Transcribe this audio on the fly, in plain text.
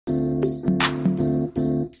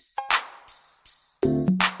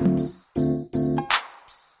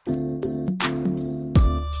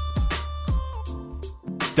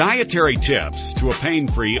Dietary tips to a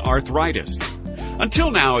pain-free arthritis. Until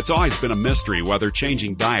now, it's always been a mystery whether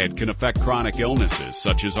changing diet can affect chronic illnesses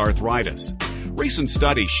such as arthritis. Recent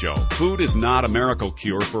studies show food is not a miracle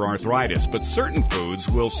cure for arthritis, but certain foods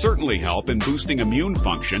will certainly help in boosting immune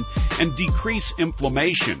function and decrease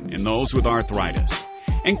inflammation in those with arthritis.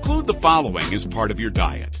 Include the following as part of your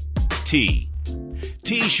diet. Tea.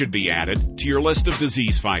 Tea should be added to your list of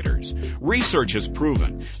disease fighters. Research has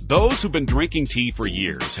proven those who've been drinking tea for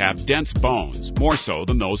years have dense bones, more so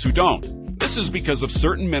than those who don't. This is because of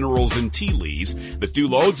certain minerals in tea leaves that do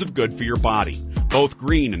loads of good for your body. Both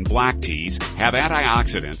green and black teas have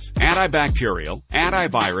antioxidants, antibacterial,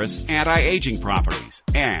 antivirus, anti-aging properties,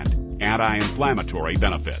 and anti-inflammatory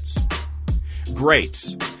benefits.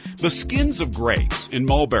 Grapes. The skins of grapes in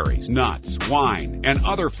mulberries, nuts, wine, and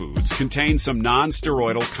other foods contain some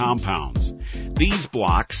non-steroidal compounds. These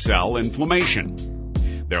block cell inflammation.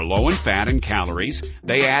 They're low in fat and calories.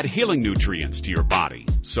 They add healing nutrients to your body,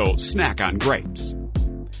 so snack on grapes.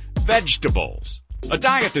 Vegetables. A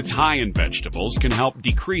diet that's high in vegetables can help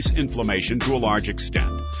decrease inflammation to a large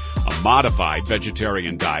extent. A modified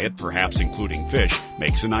vegetarian diet, perhaps including fish,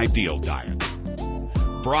 makes an ideal diet.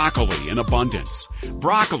 Broccoli in abundance.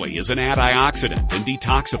 Broccoli is an antioxidant and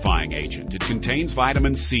detoxifying agent. It contains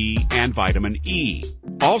vitamin C and vitamin E.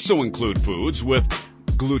 Also include foods with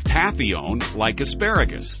glutathione like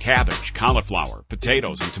asparagus, cabbage, cauliflower,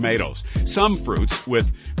 potatoes, and tomatoes. Some fruits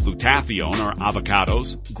with glutathione are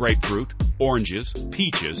avocados, grapefruit, oranges,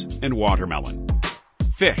 peaches, and watermelon.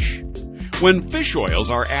 Fish. When fish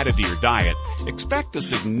oils are added to your diet, expect a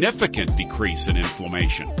significant decrease in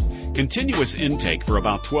inflammation. Continuous intake for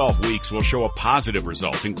about 12 weeks will show a positive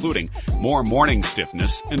result, including more morning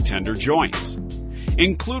stiffness and tender joints.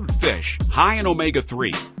 Include fish high in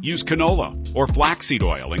omega-3. Use canola or flaxseed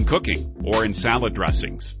oil in cooking or in salad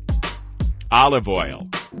dressings. Olive oil.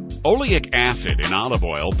 Oleic acid in olive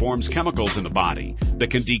oil forms chemicals in the body that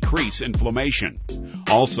can decrease inflammation.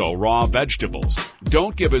 Also, raw vegetables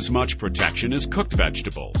don't give as much protection as cooked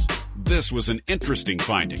vegetables. This was an interesting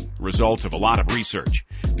finding, result of a lot of research.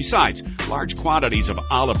 Besides, large quantities of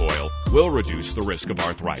olive oil will reduce the risk of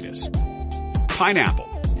arthritis. Pineapple.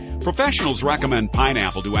 Professionals recommend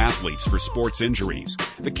pineapple to athletes for sports injuries.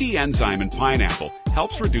 The key enzyme in pineapple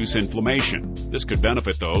helps reduce inflammation. This could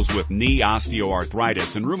benefit those with knee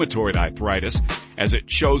osteoarthritis and rheumatoid arthritis, as it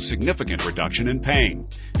shows significant reduction in pain.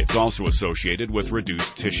 It's also associated with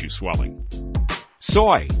reduced tissue swelling.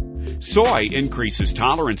 Soy. Soy increases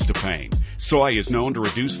tolerance to pain. Soy is known to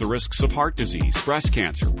reduce the risks of heart disease, breast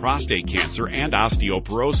cancer, prostate cancer, and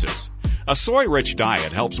osteoporosis. A soy-rich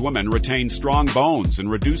diet helps women retain strong bones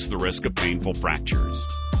and reduce the risk of painful fractures.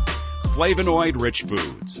 Flavonoid-rich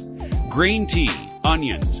foods. Green tea,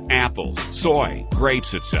 onions, apples, soy,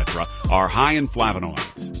 grapes, etc. are high in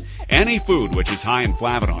flavonoids. Any food which is high in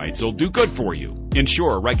flavonoids will do good for you.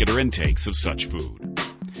 Ensure regular intakes of such food.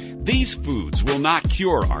 These foods will not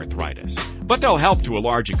cure arthritis, but they'll help to a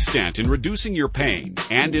large extent in reducing your pain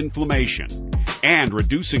and inflammation, and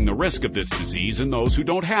reducing the risk of this disease in those who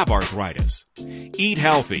don't have arthritis. Eat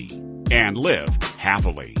healthy and live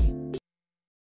happily.